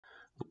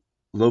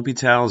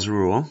L'Hopital's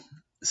rule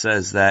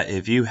says that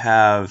if you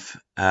have,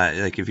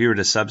 like if you were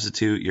to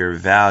substitute your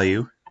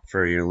value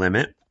for your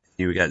limit,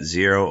 you got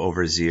 0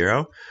 over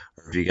 0,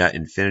 or if you got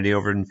infinity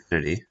over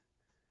infinity,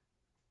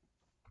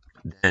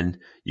 then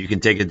you can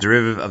take a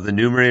derivative of the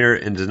numerator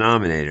and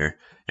denominator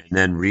and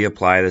then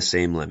reapply the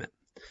same limit.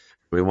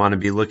 We want to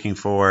be looking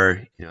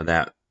for,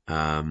 that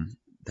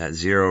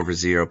 0 over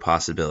 0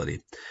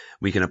 possibility.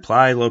 We can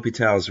apply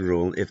L'Hopital's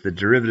rule if the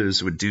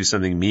derivatives would do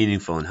something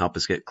meaningful and help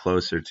us get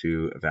closer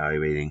to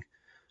evaluating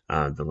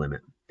the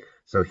limit.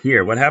 So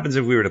here, what happens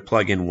if we were to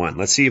plug in 1?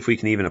 Let's see if we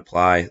can even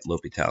apply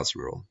L'Hopital's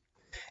rule.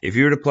 If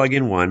you were to plug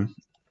in 1,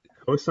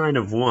 cosine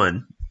of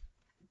 1,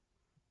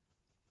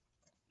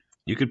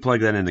 you could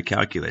plug that in the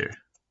calculator.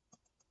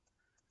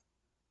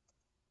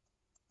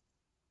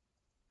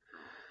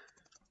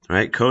 All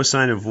right,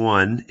 cosine of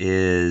 1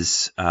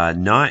 is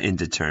not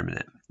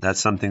indeterminate. That's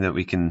something that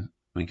we can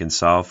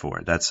solve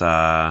for. That's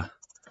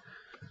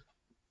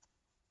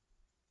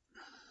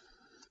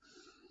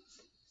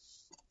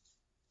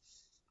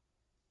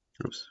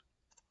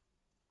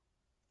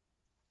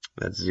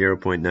that's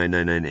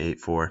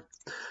 0.99984.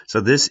 So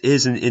this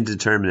is an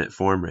indeterminate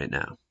form right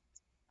now.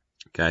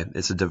 Okay,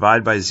 it's a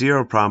divide by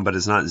 0 problem, but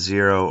it's not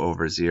 0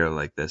 over 0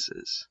 like this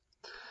is.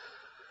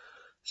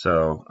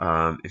 So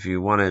if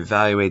you want to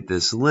evaluate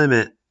this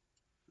limit,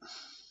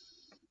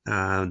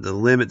 the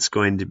limit's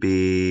going to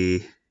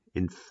be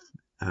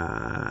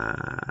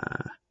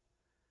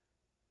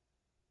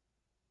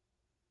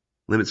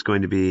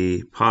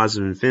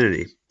positive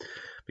infinity,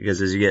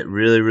 because as you get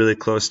really, really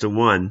close to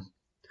 1,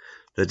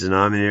 the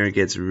denominator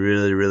gets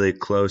really, really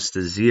close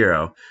to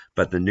 0,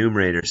 but the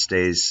numerator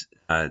stays,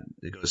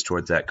 it goes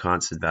towards that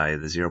constant value,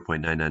 the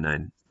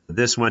 0.999.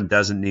 This one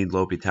doesn't need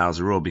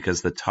L'Hopital's rule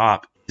because the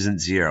top isn't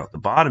 0. The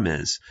bottom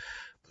is,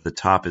 but the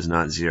top is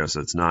not 0, so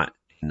it's not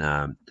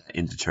in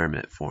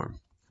indeterminate form.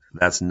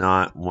 That's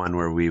not one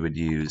where we would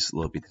use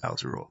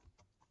L'Hopital's rule.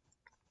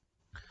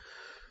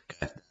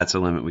 Okay, that's a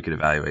limit we could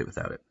evaluate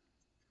without it.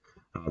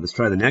 Let's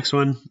try the next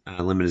one.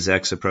 Limit as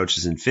x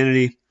approaches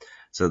infinity.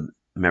 So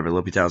remember,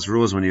 L'Hopital's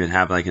rule is when you would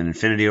have like an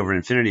infinity over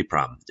infinity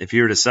problem. If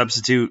you were to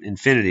substitute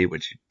infinity,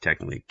 which you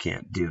technically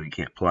can't do, you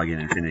can't plug in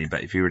infinity,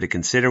 but if you were to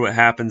consider what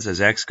happens as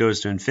x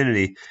goes to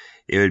infinity,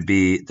 it would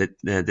be that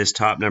this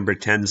top number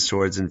tends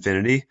towards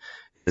infinity,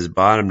 this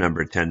bottom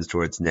number tends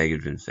towards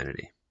negative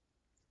infinity.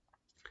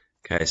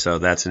 Okay, so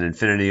that's an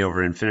infinity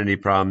over infinity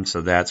problem,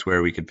 so that's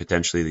where we could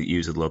potentially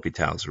use the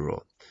L'Hopital's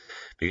rule.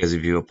 Because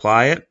if you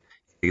apply it,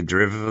 the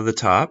derivative of the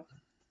top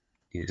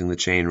using the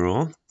chain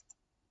rule,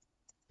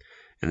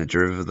 and the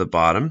derivative of the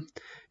bottom.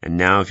 And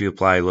now if you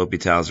apply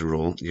L'Hopital's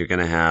rule, you're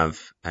going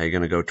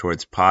to go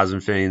towards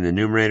positive infinity in the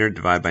numerator,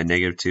 divide by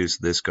negative 2, so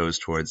this goes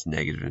towards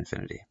negative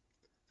infinity.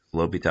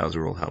 L'Hopital's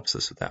rule helps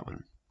us with that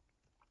one.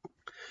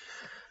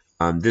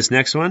 This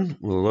next one,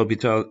 will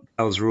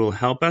L'Hopital's rule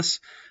help us?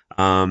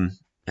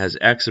 As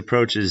x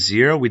approaches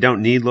 0, we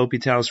don't need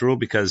L'Hopital's rule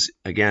because,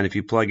 again, if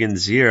you plug in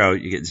 0,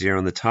 you get 0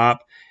 on the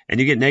top, and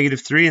you get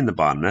negative 3 in the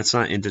bottom. That's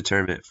not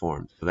indeterminate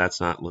form, so that's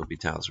not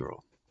L'Hopital's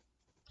rule.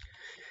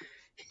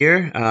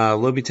 Here,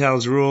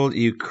 L'Hopital's rule,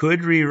 you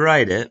could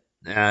rewrite it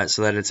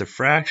so that it's a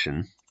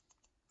fraction.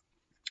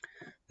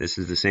 This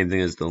is the same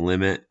thing as the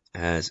limit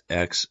as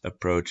x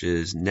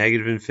approaches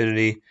negative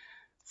infinity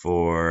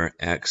for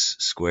x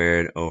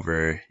squared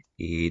over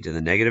e to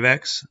the negative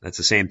x. That's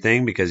the same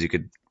thing because you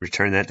could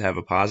return that to have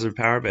a positive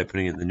power by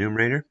putting it in the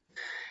numerator.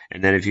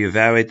 And then if you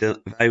evaluate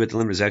the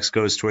limit as x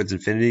goes towards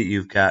infinity,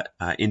 you've got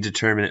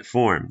indeterminate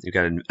form. You've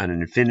got an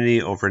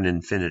infinity over an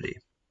infinity.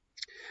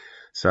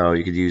 So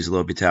you could use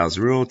L'Hopital's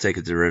rule, take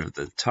a derivative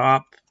at the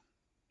top.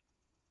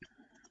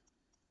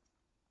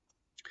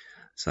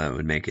 So that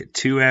would make it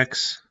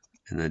 2x,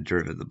 and then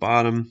derivative at the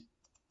bottom.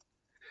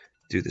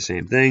 Do the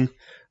same thing.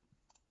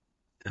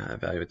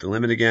 Evaluate the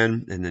limit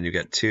again, and then you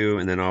get 2,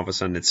 and then all of a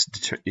sudden it's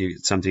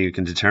something you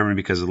can determine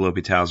because of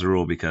L'Hopital's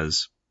rule,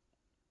 because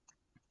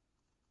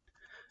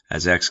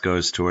as x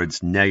goes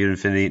towards negative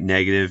infinity,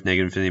 negative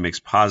infinity makes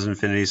positive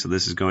infinity, so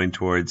this is going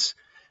towards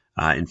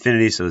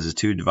infinity, so this is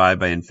 2 divided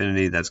by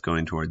infinity, that's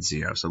going towards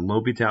 0. So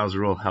L'Hopital's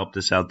rule helped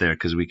us out there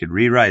because we could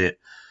rewrite it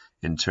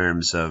in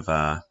terms of,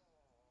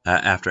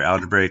 after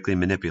algebraically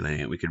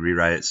manipulating it, we could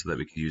rewrite it so that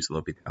we could use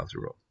L'Hopital's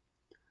rule.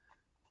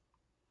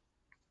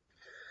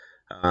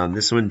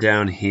 This one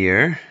down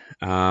here,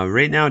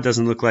 right now it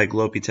doesn't look like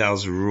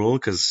L'Hopital's rule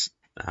because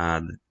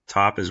the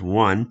top is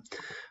 1.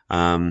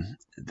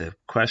 The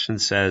question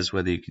says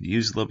whether you could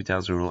use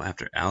L'Hopital's rule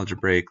after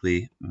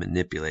algebraically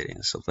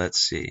manipulating. So let's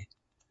see.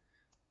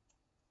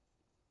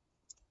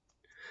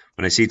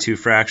 When I see two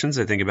fractions,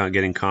 I think about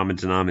getting common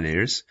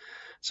denominators.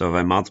 So if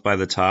I multiply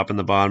the top and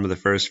the bottom of the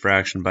first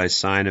fraction by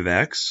sine of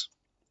x,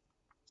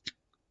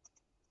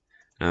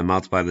 and I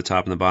multiply the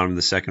top and the bottom of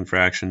the second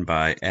fraction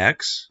by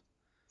x.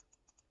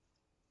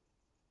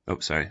 Oh,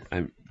 sorry,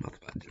 I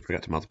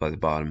forgot to multiply the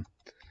bottom.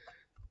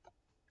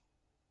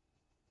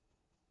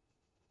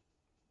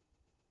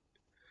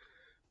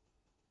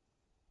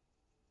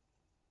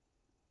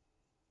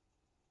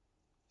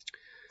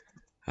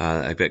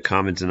 I've got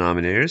common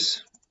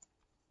denominators.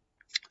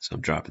 So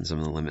I'm dropping some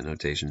of the limit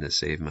notation to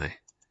save my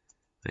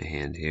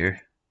hand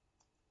here.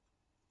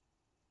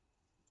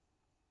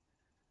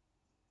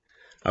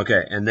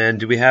 Okay, and then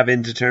do we have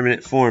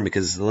indeterminate form?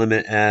 Because the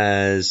limit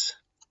as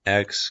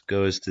x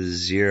goes to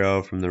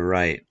 0 from the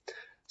right.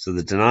 So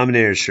the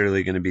denominator is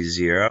surely going to be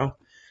 0.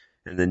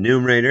 And the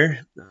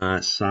numerator,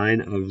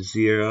 sine of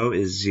 0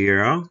 is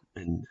 0,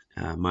 and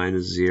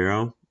minus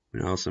 0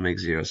 would also make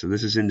 0. So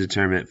this is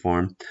indeterminate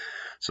form.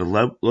 So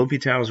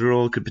L'Hopital's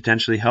rule could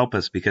potentially help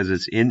us because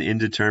it's in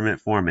indeterminate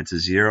form. It's a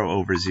 0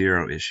 over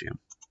 0 issue.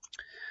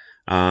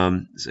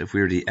 So if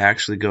we were to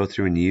actually go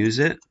through and use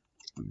it,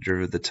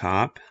 derivative of the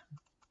top,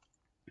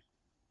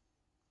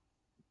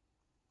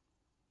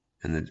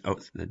 and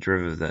the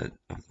derivative of the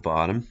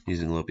bottom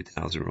using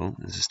L'Hopital's rule,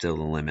 this is still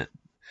the limit.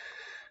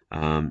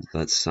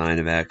 That's sine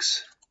of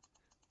x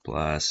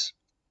plus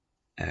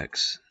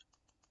x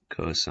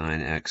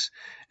cosine x.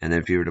 And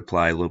then if you were to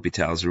apply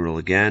L'Hopital's rule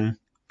again,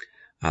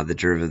 the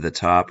derivative of the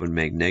top would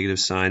make negative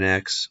sine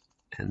x,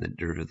 and the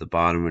derivative of the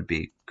bottom would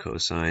be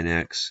cosine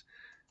x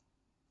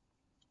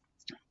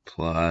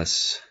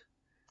plus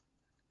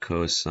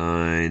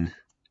cosine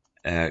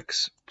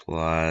x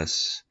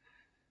plus,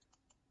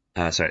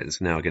 sorry,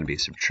 it's now going to be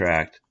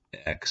subtract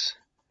x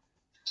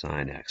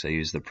sine x. I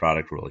use the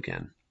product rule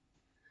again.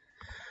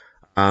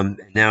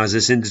 Now, is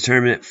this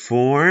indeterminate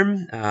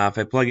form? If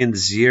I plug in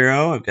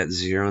 0, I've got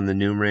 0 in the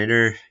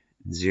numerator,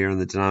 0 in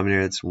the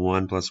denominator. That's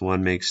 1 plus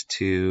 1 makes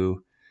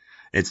 2.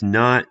 It's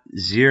not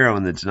 0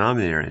 in the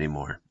denominator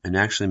anymore. And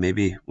actually,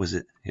 maybe, was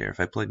it here? If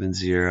I plugged in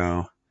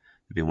 0,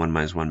 it'd be 1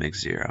 minus 1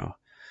 makes 0.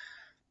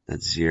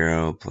 That's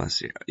 0 plus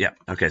 0. Yeah,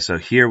 okay, so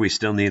here we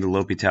still need a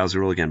L'Hopital's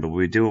rule again. But when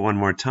we do it one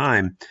more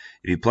time,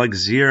 if you plug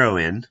 0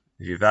 in,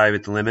 if you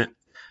evaluate the limit,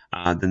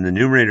 then the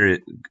numerator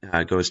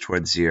goes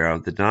towards 0.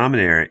 The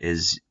denominator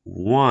is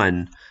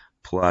 1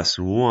 plus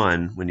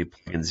 1 when you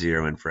plug in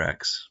 0 in for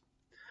x.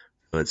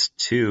 So it's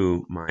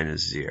 2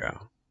 minus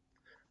 0.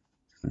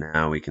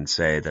 Now we can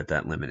say that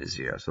that limit is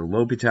 0. So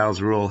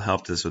L'Hopital's rule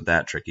helped us with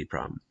that tricky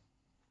problem.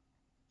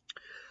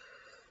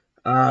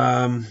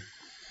 I'm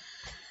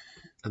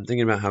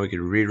thinking about how we could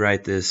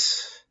rewrite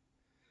this.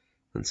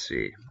 Let's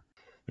see.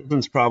 This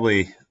one's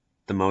probably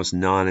the most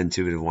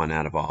non-intuitive one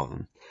out of all of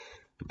them.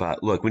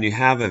 But look, when you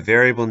have a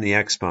variable in the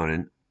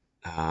exponent,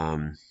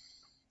 a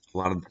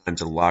lot of times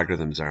the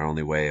logarithms are our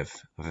only way of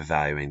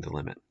evaluating the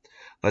limit.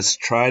 Let's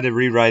try to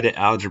rewrite it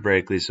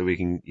algebraically so we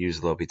can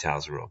use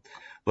L'Hopital's rule.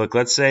 Look,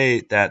 let's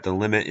say that the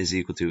limit is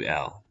equal to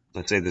L.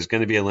 Let's say there's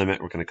going to be a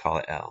limit, we're going to call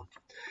it L.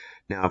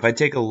 Now, if I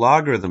take a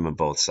logarithm of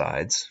both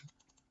sides,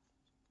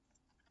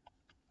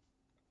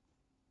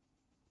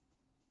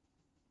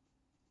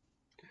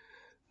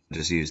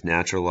 just use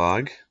natural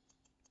log.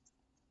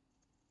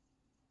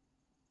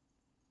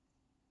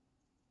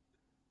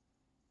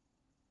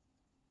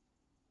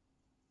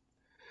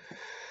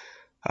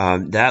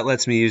 That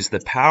lets me use the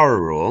power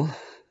rule.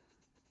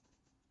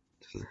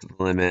 So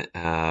the limit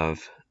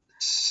of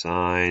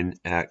sine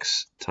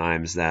x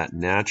times that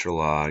natural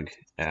log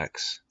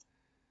x.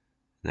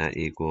 That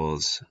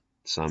equals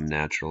some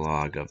natural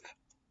log of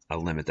a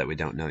limit that we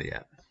don't know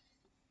yet.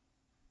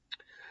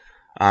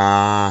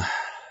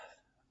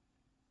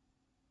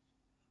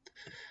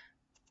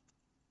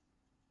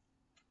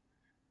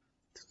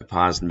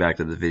 Pause and back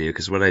to the video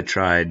because what I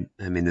tried,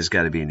 I mean, there's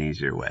got to be an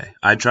easier way.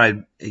 I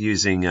tried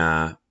using,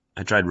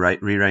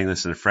 rewriting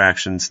this in a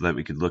fraction so that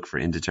we could look for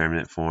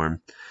indeterminate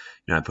form.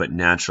 You know, I put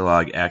natural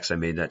log x, I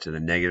made that to the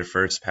negative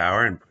first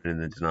power and put it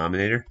in the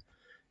denominator.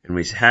 And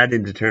we had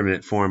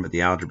indeterminate form, but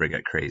the algebra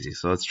got crazy.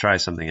 So let's try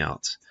something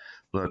else.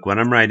 Look, what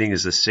I'm writing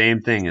is the same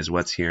thing as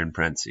what's here in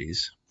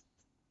parentheses.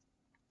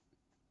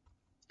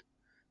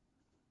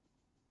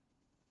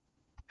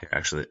 Here,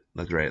 actually,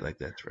 let's write it like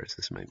this first.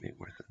 This might make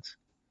more sense.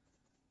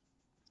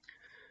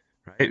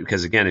 Right?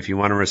 Because again, if you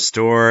want to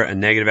restore a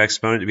negative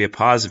exponent to be a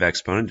positive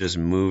exponent, just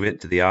move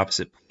it to the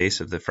opposite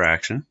place of the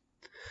fraction.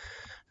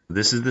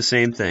 This is the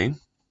same thing.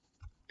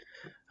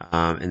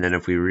 And then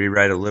if we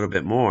rewrite a little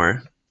bit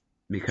more,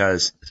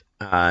 because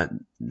the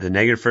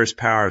negative first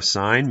power of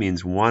sine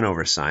means 1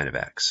 over sine of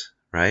x,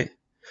 right?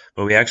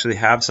 But we actually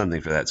have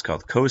something for that. It's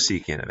called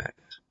cosecant of x,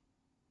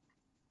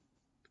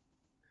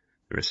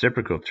 the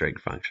reciprocal trig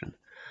function.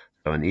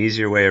 So an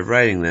easier way of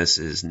writing this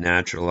is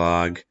natural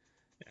log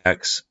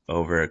x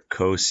over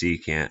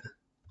cosecant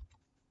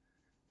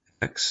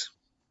x.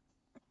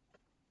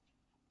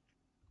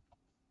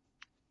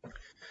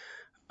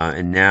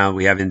 And now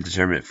we have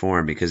indeterminate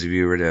form because if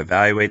you were to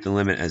evaluate the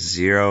limit as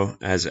 0,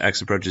 as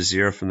x approaches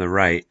 0 from the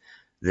right,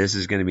 this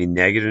is going to be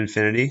negative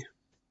infinity.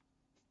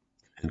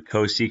 And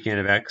cosecant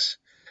of x,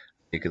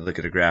 you could look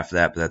at a graph of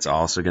that, but that's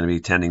also going to be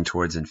tending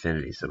towards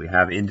infinity. So we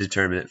have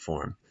indeterminate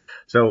form.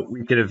 So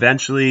we could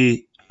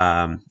eventually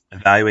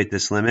evaluate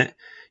this limit.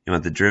 You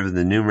want the derivative of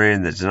the numerator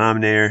and the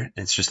denominator.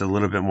 It's just a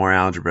little bit more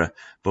algebra.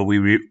 But we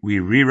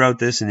rewrote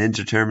this in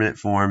indeterminate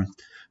form.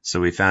 So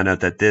we found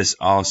out that this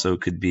also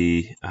could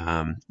be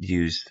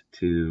used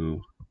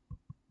to,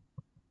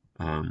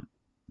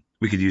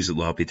 we could use the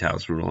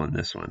L'Hopital's rule in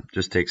this one.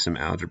 Just take some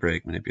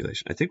algebraic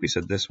manipulation. I think we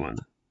said this one.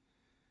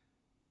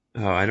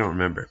 Oh, I don't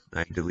remember.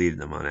 I deleted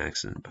them on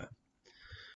accident, but